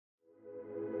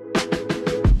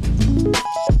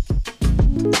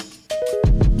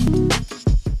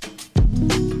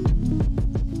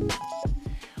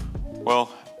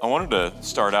Well, I wanted to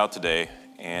start out today,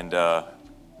 and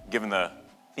given the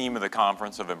theme of the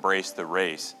conference of Embrace the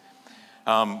Race,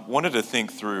 wanted to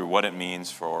think through what it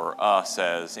means for us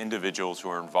as individuals who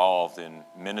are involved in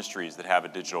ministries that have a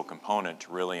digital component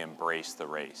to really embrace the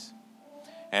race.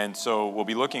 And so we'll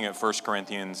be looking at 1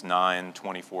 Corinthians 9,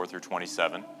 24 through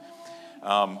 27.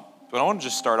 But I want to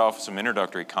just start off with some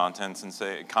introductory comments and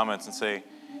say,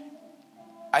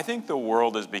 I think the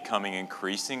world is becoming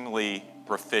increasingly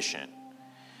proficient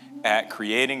at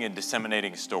creating and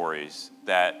disseminating stories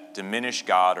that diminish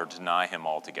God or deny Him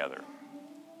altogether.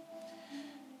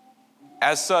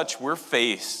 As such, we're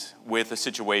faced with a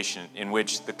situation in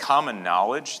which the common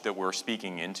knowledge that we're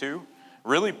speaking into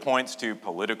really points to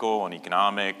political and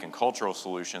economic and cultural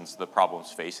solutions to the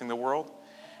problems facing the world.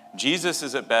 Jesus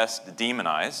is at best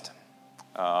demonized,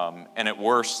 and at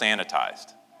worst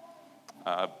sanitized.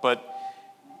 But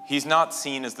He's not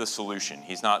seen as the solution.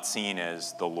 He's not seen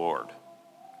as the Lord.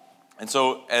 And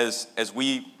so as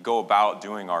we go about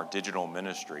doing our digital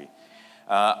ministry,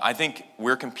 I think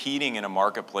we're competing in a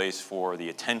marketplace for the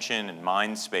attention and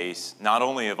mind space, not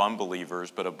only of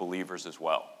unbelievers, but of believers as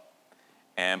well.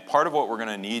 And part of what we're going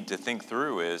to need to think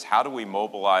through is, how do we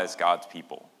mobilize God's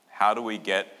people? How do we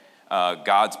get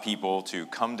God's people to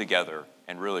come together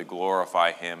and really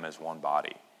glorify Him as one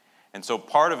body? And so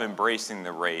part of embracing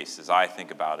the race, as I think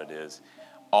about it, is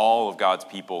all of God's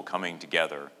people coming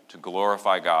together to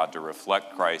glorify God, to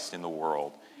reflect Christ in the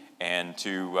world, and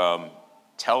to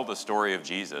tell the story of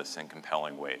Jesus in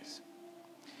compelling ways.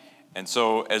 And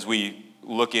so as we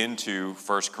look into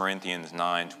 1 Corinthians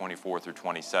 9, 24 through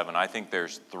 27, I think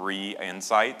there's three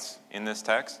insights in this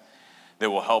text that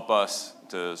will help us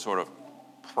to sort of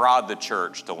prod the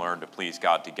church to learn to please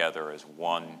God together as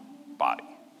one body.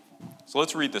 So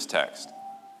let's read this text.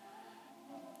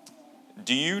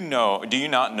 Do you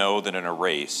not know that in a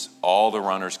race all the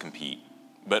runners compete,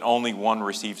 but only one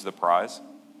receives the prize?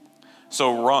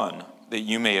 So run that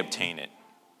you may obtain it.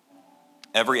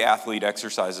 Every athlete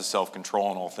exercises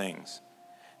self-control in all things.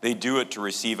 They do it to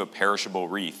receive a perishable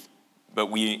wreath,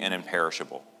 but we an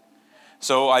imperishable.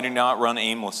 So I do not run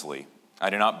aimlessly. I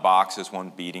do not box as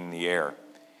one beating the air.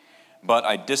 But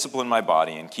I discipline my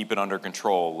body and keep it under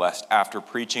control, lest after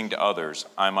preaching to others,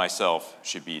 I myself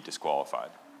should be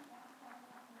disqualified.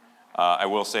 I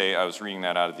will say I was reading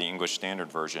that out of the English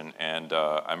Standard Version, and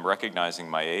I'm recognizing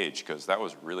my age because that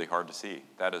was really hard to see.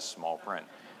 That is small print.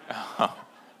 I'm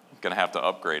going to have to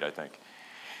upgrade, I think.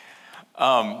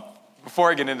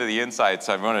 Before I get into the insights,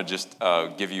 I want to just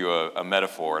give you a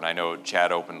metaphor. And I know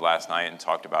Chad opened last night and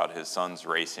talked about his son's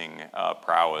racing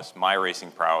prowess. My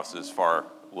racing prowess is far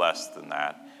less than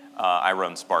that. I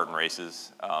run Spartan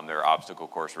races. They're obstacle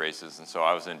course races. And so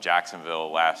I was in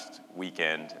Jacksonville last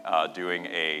weekend doing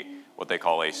what they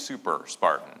call a super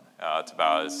Spartan. It's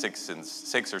about a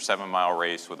 6 or 7 mile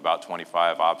race with about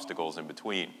 25 obstacles in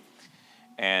between.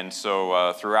 And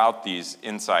so throughout these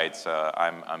insights,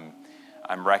 I'm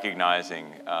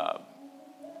recognizing,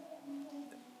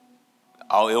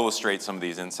 I'll illustrate some of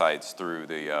these insights through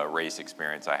the race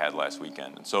experience I had last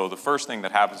weekend. And so the first thing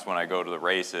that happens when I go to the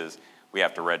race is we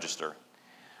have to register.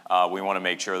 We want to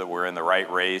make sure that we're in the right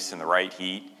race, in the right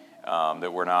heat,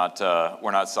 that we're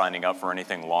not signing up for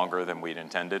anything longer than we'd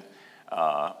intended,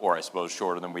 or I suppose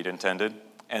shorter than we'd intended.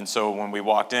 And so when we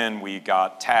walked in, we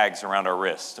got tags around our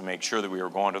wrists to make sure that we were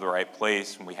going to the right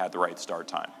place and we had the right start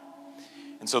time.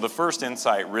 And so the first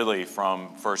insight really from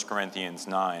 1 Corinthians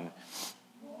 9,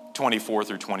 24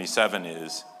 through 27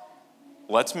 is,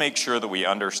 let's make sure that we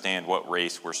understand what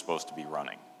race we're supposed to be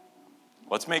running.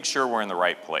 Let's make sure we're in the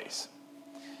right place.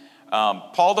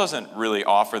 Paul doesn't really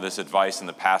offer this advice in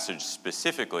the passage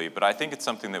specifically, but I think it's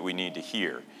something that we need to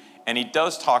hear. And he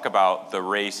does talk about the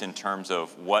race in terms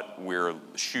of what we're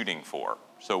shooting for.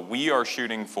 So we are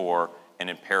shooting for an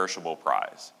imperishable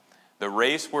prize. The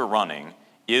race we're running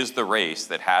is the race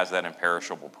that has that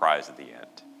imperishable prize at the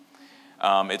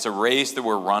end. It's a race that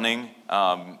we're running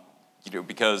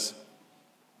because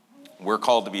we're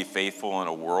called to be faithful in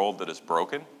a world that is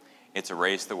broken. It's a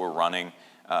race that we're running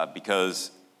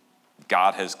because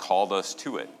God has called us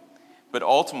to it. But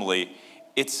ultimately,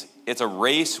 it's a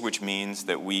race which means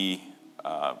that we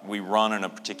run in a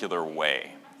particular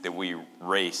way, that we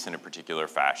race in a particular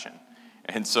fashion.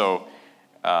 And so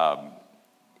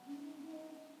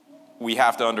we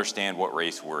have to understand what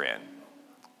race we're in.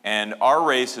 And our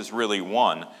race is really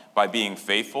won by being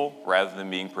faithful rather than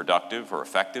being productive or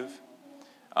effective.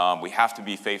 We have to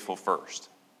be faithful first.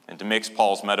 And to mix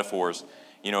Paul's metaphors,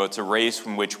 it's a race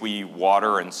from which we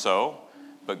water and sow,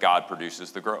 but God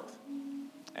produces the growth.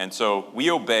 And so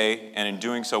we obey, and in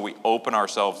doing so, we open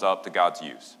ourselves up to God's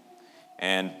use.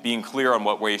 And being clear on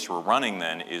what race we're running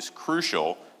then is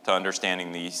crucial to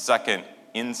understanding the second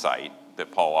insight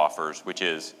that Paul offers, which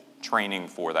is training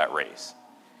for that race.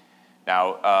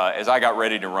 Now, as I got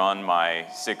ready to run my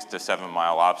 6 to 7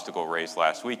 mile obstacle race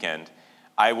last weekend,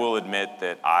 I will admit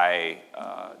that I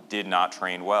did not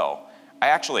train well. I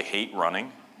actually hate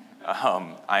running.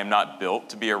 I am not built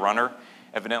to be a runner,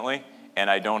 evidently, and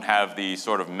I don't have the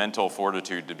sort of mental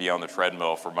fortitude to be on the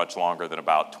treadmill for much longer than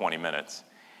about 20 minutes.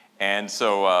 And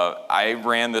so I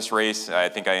ran this race. I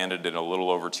think I ended in a little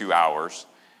over 2 hours,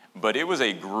 but it was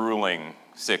a grueling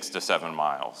 6 to 7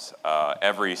 miles.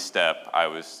 Every step I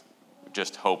was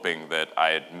just hoping that I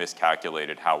had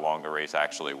miscalculated how long the race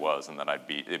actually was and that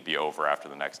it'd be over after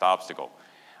the next obstacle.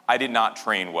 I did not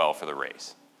train well for the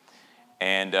race.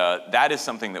 And that is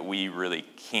something that we really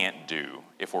can't do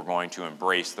if we're going to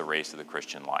embrace the race of the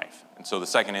Christian life. And so the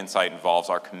second insight involves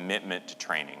our commitment to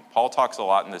training. Paul talks a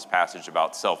lot in this passage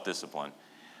about self-discipline,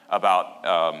 about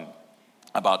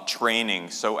training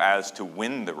so as to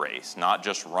win the race, not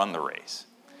just run the race.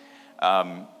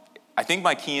 I think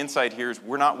my key insight here is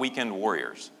we're not weekend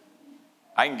warriors.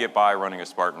 I can get by running a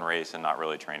Spartan race and not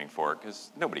really training for it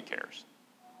because nobody cares,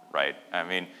 right? I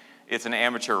mean, it's an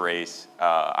amateur race.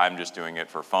 I'm just doing it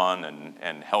for fun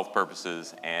and health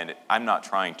purposes, and I'm not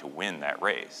trying to win that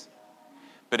race.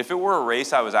 But if it were a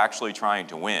race I was actually trying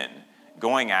to win,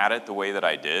 going at it the way that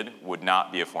I did would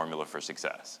not be a formula for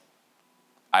success.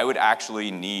 I would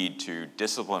actually need to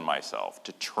discipline myself,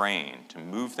 to train, to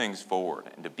move things forward,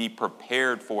 and to be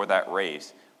prepared for that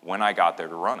race when I got there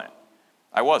to run it.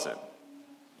 I wasn't.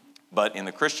 But in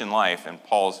the Christian life, and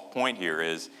Paul's point here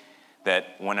is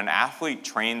that when an athlete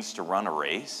trains to run a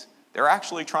race, they're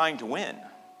actually trying to win.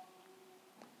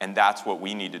 And that's what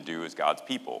we need to do as God's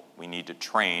people. We need to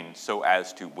train so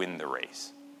as to win the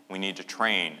race. We need to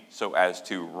train so as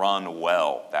to run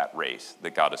well that race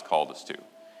that God has called us to.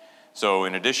 So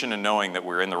in addition to knowing that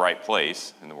we're in the right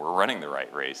place and that we're running the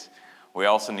right race, we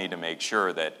also need to make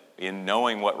sure that in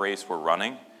knowing what race we're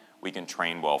running, we can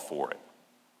train well for it.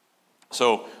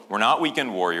 So we're not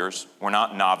weekend warriors, we're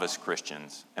not novice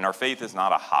Christians, and our faith is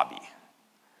not a hobby.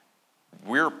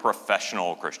 We're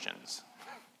professional Christians.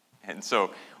 And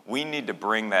so we need to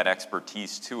bring that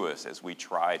expertise to us as we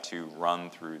try to run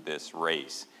through this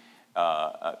race,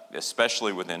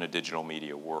 especially within a digital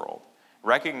media world.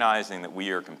 Recognizing that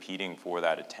we are competing for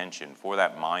that attention, for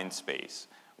that mind space,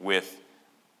 with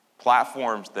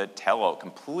platforms that tell a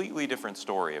completely different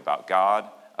story about God,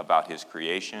 about his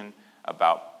creation,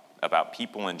 about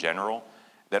people in general,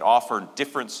 that offer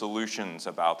different solutions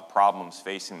about the problems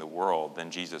facing the world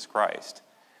than Jesus Christ.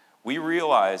 We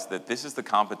realize that this is the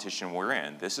competition we're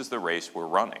in. This is the race we're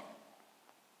running.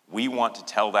 We want to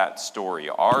tell that story,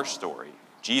 our story,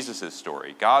 Jesus'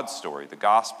 story, God's story, the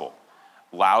gospel,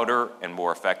 louder and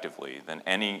more effectively than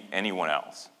anyone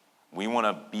else. We want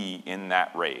to be in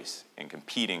that race and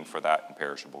competing for that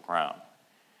imperishable crown.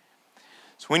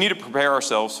 So we need to prepare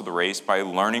ourselves for the race by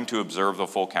learning to observe the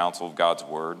full counsel of God's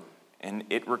word, and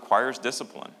it requires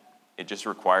discipline. It just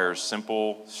requires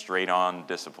simple, straight-on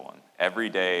discipline. Every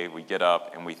day we get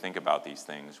up and we think about these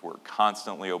things. We're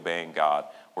constantly obeying God.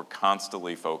 We're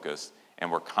constantly focused, and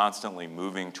we're constantly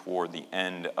moving toward the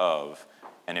end of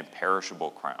an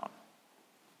imperishable crown.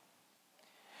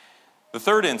 The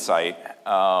third insight,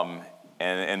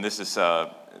 and this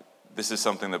is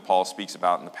something that Paul speaks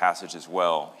about in the passage as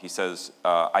well. He says,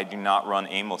 I do not run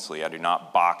aimlessly. I do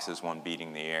not box as one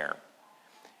beating the air.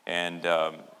 And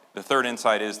the third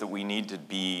insight is that we need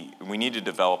to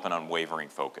develop an unwavering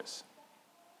focus.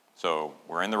 So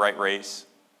we're in the right race.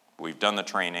 We've done the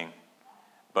training.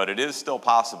 But it is still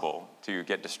possible to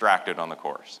get distracted on the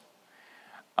course.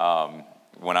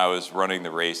 When I was running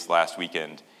the race last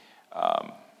weekend,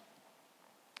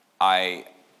 I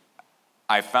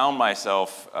found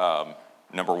myself,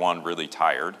 number one, really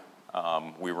tired.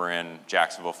 We were in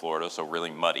Jacksonville, Florida, so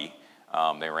really muddy.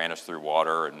 They ran us through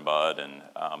water and mud, and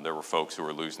there were folks who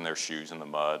were losing their shoes in the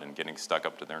mud and getting stuck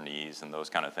up to their knees and those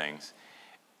kind of things.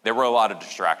 There were a lot of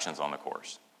distractions on the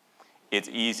course. It's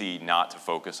easy not to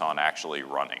focus on actually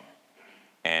running,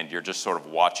 and you're just sort of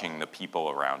watching the people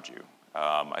around you.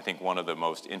 I think one of the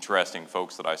most interesting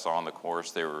folks that I saw on the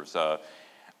course, there was a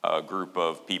group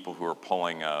of people who were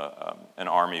pulling an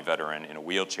Army veteran in a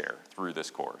wheelchair through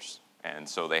this course. And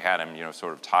so they had him,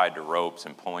 sort of tied to ropes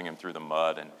and pulling him through the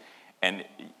mud. And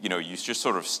you just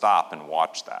sort of stop and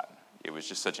watch that. It was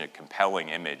just such a compelling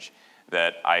image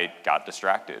that I got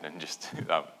distracted and just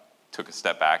took a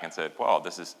step back and said, wow,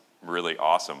 this is really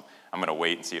awesome. I'm going to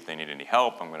wait and see if they need any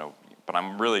help. But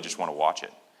I really just want to watch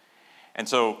it. And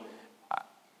so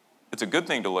It's a good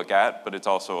thing to look at, but it's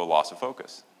also a loss of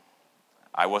focus.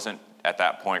 I wasn't at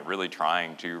that point really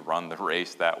trying to run the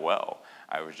race that well.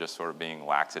 I was just sort of being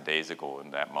lackadaisical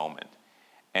in that moment.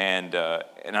 And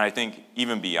I think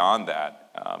even beyond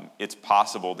that, it's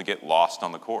possible to get lost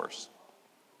on the course.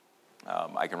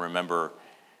 I can remember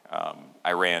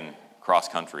I ran cross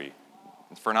country.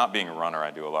 For not being a runner,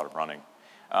 I do a lot of running.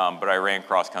 But I ran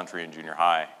cross country in junior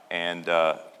high, and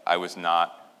I was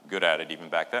not good at it even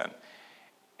back then.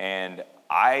 And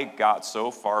I got so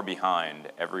far behind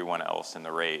everyone else in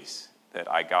the race that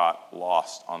I got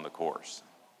lost on the course.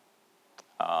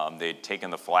 They'd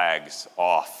taken the flags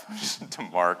off to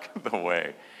mark the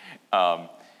way.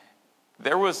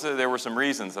 There were some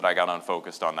reasons that I got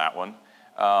unfocused on that one.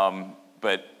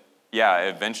 But yeah,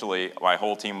 eventually my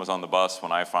whole team was on the bus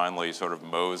when I finally sort of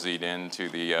moseyed into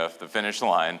the finish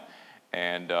line.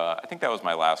 And I think that was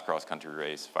my last cross-country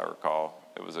race, if I recall.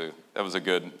 That was a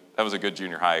good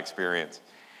junior high experience.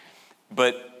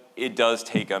 But it does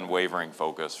take unwavering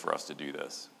focus for us to do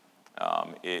this.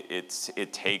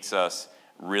 It takes us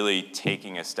really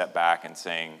taking a step back and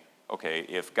saying, okay,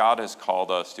 if God has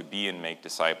called us to be and make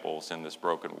disciples in this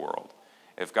broken world,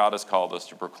 if God has called us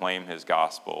to proclaim his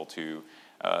gospel to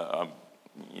a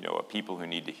people who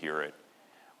need to hear it,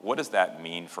 what does that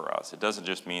mean for us? It doesn't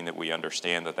just mean that we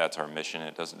understand that that's our mission.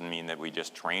 It doesn't mean that we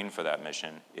just train for that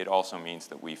mission. It also means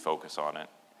that we focus on it,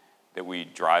 that we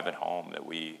drive it home, that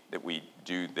we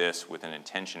do this with an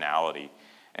intentionality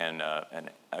and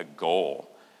a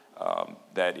goal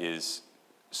that is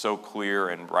so clear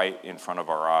and right in front of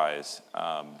our eyes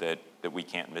that we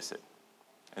can't miss it.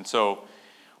 And so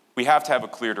we have to have a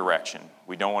clear direction.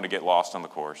 We don't want to get lost on the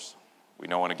course. We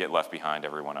don't want to get left behind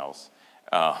everyone else.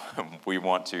 We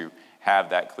want to have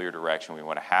that clear direction. We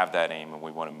want to have that aim, and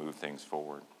we want to move things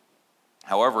forward.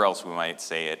 However else we might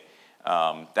say it,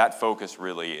 that focus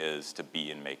really is to be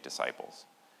and make disciples.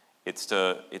 It's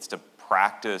to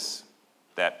practice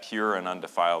that pure and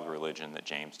undefiled religion that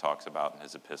James talks about in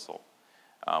his epistle,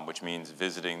 which means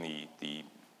visiting the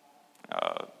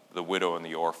widow and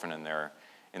the orphan in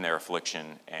their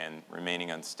affliction and remaining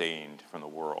unstained from the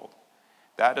world.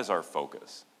 That is our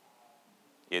focus.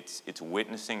 It's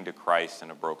witnessing to Christ in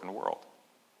a broken world.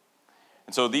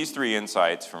 And so these three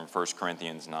insights from 1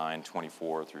 Corinthians 9,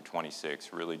 24 through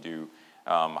 26 really do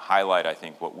highlight, I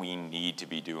think, what we need to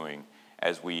be doing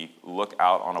as we look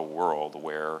out on a world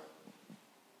where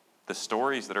the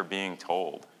stories that are being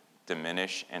told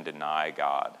diminish and deny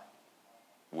God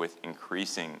with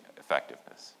increasing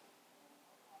effectiveness.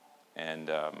 And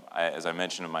as I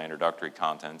mentioned in my introductory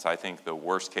contents, I think the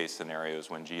worst case scenario is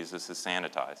when Jesus is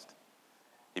sanitized.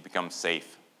 He becomes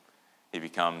safe. He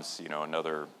becomes,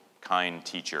 another kind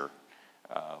teacher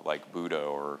like Buddha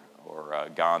or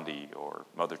Gandhi or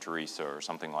Mother Teresa or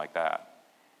something like that.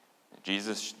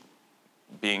 Jesus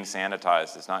being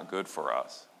sanitized is not good for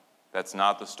us. That's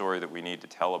not the story that we need to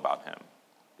tell about him,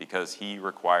 because he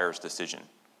requires decision.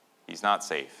 He's not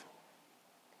safe.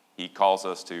 He calls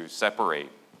us to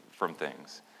separate from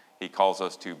things. He calls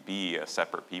us to be a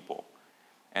separate people.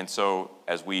 And so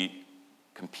as we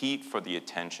compete for the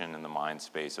attention and the mind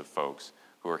space of folks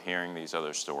who are hearing these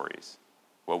other stories,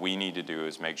 what we need to do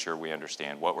is make sure we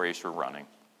understand what race we're running.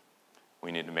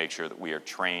 We need to make sure that we are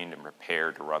trained and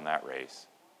prepared to run that race.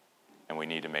 And we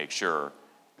need to make sure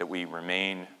that we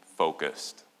remain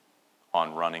focused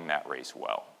on running that race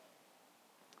well.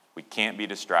 We can't be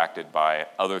distracted by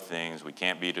other things. We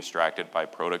can't be distracted by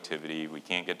productivity. We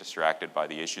can't get distracted by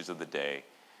the issues of the day,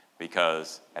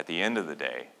 because at the end of the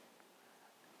day,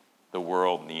 the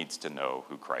world needs to know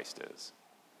who Christ is.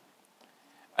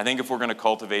 I think if we're going to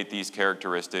cultivate these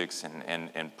characteristics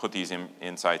and put these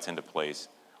insights into place,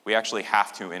 we actually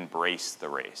have to embrace the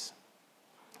race.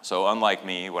 So unlike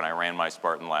me, when I ran my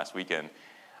Spartan last weekend,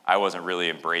 I wasn't really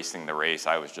embracing the race.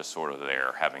 I was just sort of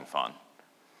there having fun.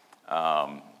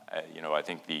 I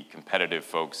think the competitive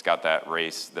folks got that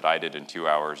race that I did in 2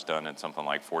 hours done in something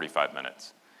like 45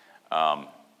 minutes.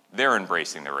 They're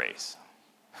embracing the race,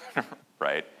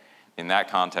 right? In that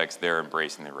context, they're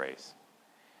embracing the race.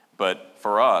 But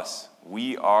for us,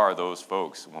 we are those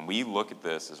folks. When we look at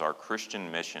this as our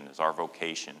Christian mission, as our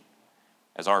vocation,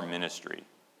 as our ministry,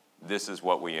 this is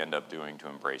what we end up doing to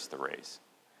embrace the race.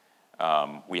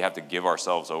 We have to give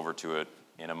ourselves over to it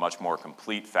in a much more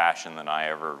complete fashion than I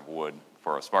ever would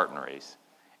for a Spartan race.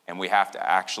 And we have to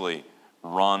actually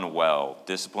run well,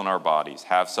 discipline our bodies,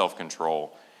 have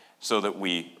self-control, so that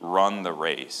we run the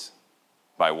race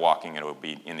by walking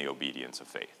in the obedience of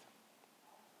faith.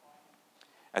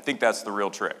 I think that's the real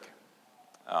trick.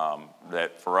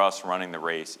 That for us, running the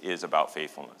race is about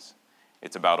faithfulness.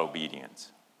 It's about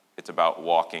obedience. It's about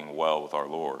walking well with our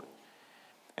Lord.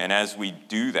 And as we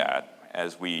do that,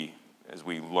 as we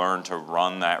learn to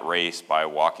run that race by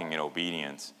walking in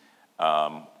obedience,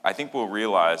 I think we'll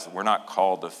realize that we're not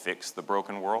called to fix the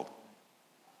broken world,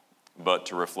 but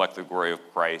to reflect the glory of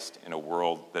Christ in a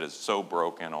world that is so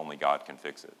broken only God can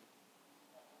fix it.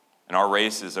 And our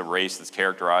race is a race that's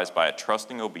characterized by a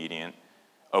trusting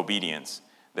obedience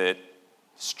that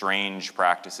strange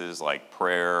practices like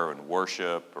prayer and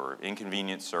worship or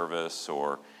inconvenient service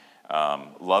or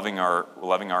loving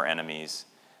our enemies,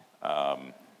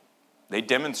 they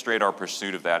demonstrate our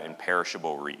pursuit of that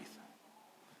imperishable wreath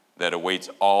that awaits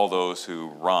all those who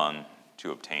run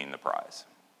to obtain the prize.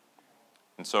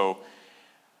 And so,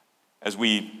 as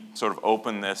we sort of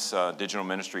open this digital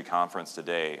ministry conference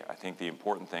today, I think the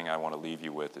important thing I want to leave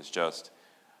you with is just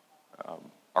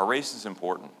our race is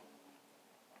important.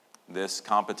 This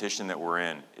competition that we're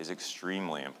in is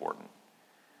extremely important.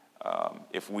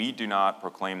 If we do not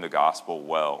proclaim the gospel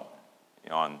well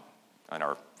in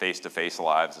our face-to-face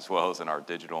lives as well as in our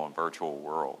digital and virtual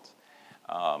worlds,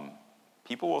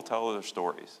 people will tell other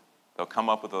stories. They'll come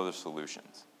up with other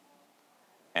solutions.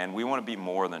 And we want to be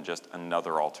more than just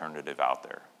another alternative out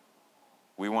there.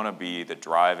 We want to be the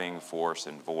driving force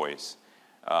and voice.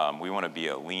 We want to be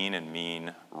a lean and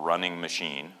mean running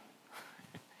machine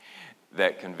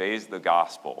that conveys the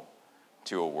gospel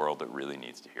to a world that really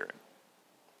needs to hear it.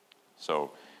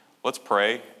 So let's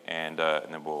pray, and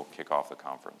then we'll kick off the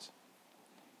conference.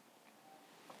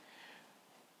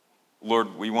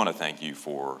 Lord, we want to thank you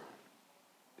for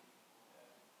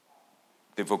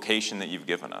the vocation that you've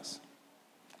given us.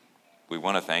 We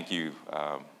want to thank you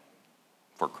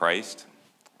for Christ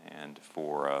and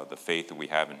for the faith that we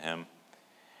have in him.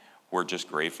 We're just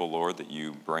grateful, Lord, that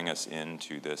you bring us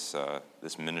into this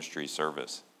ministry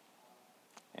service.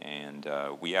 And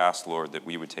we ask, Lord, that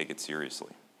we would take it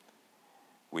seriously.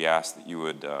 We ask that you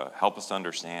would help us to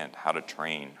understand how to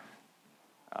train,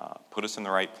 put us in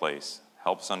the right place,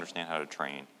 help us understand how to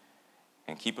train,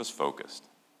 and keep us focused.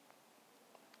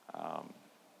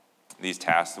 These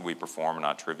tasks that we perform are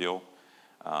not trivial.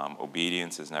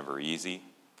 Obedience is never easy,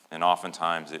 and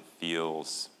oftentimes it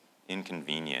feels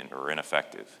inconvenient or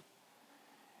ineffective.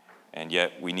 And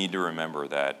yet we need to remember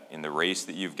that in the race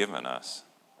that you've given us,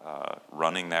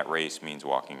 running that race means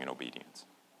walking in obedience.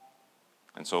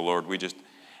 And so, Lord, we just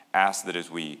ask that as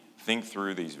we think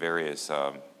through these various,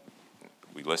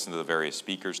 we listen to the various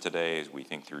speakers today, as we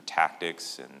think through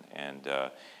tactics and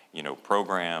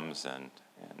programs and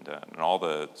all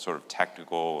the sort of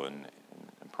technical and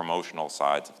promotional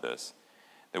sides of this,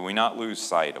 that we not lose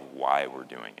sight of why we're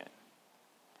doing it.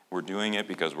 We're doing it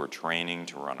because we're training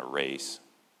to run a race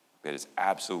that is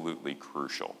absolutely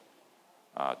crucial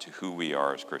to who we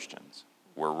are as Christians.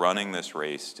 We're running this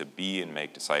race to be and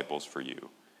make disciples for you.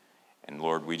 And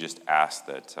Lord, we just ask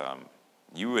that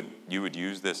you would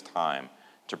use this time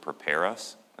to prepare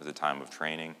us as a time of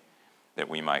training, that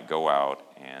we might go out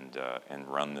and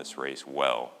run this race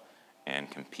well and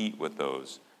compete with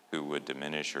those who would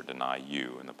diminish or deny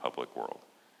you in the public world.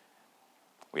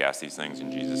 We ask these things in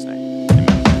Jesus' name.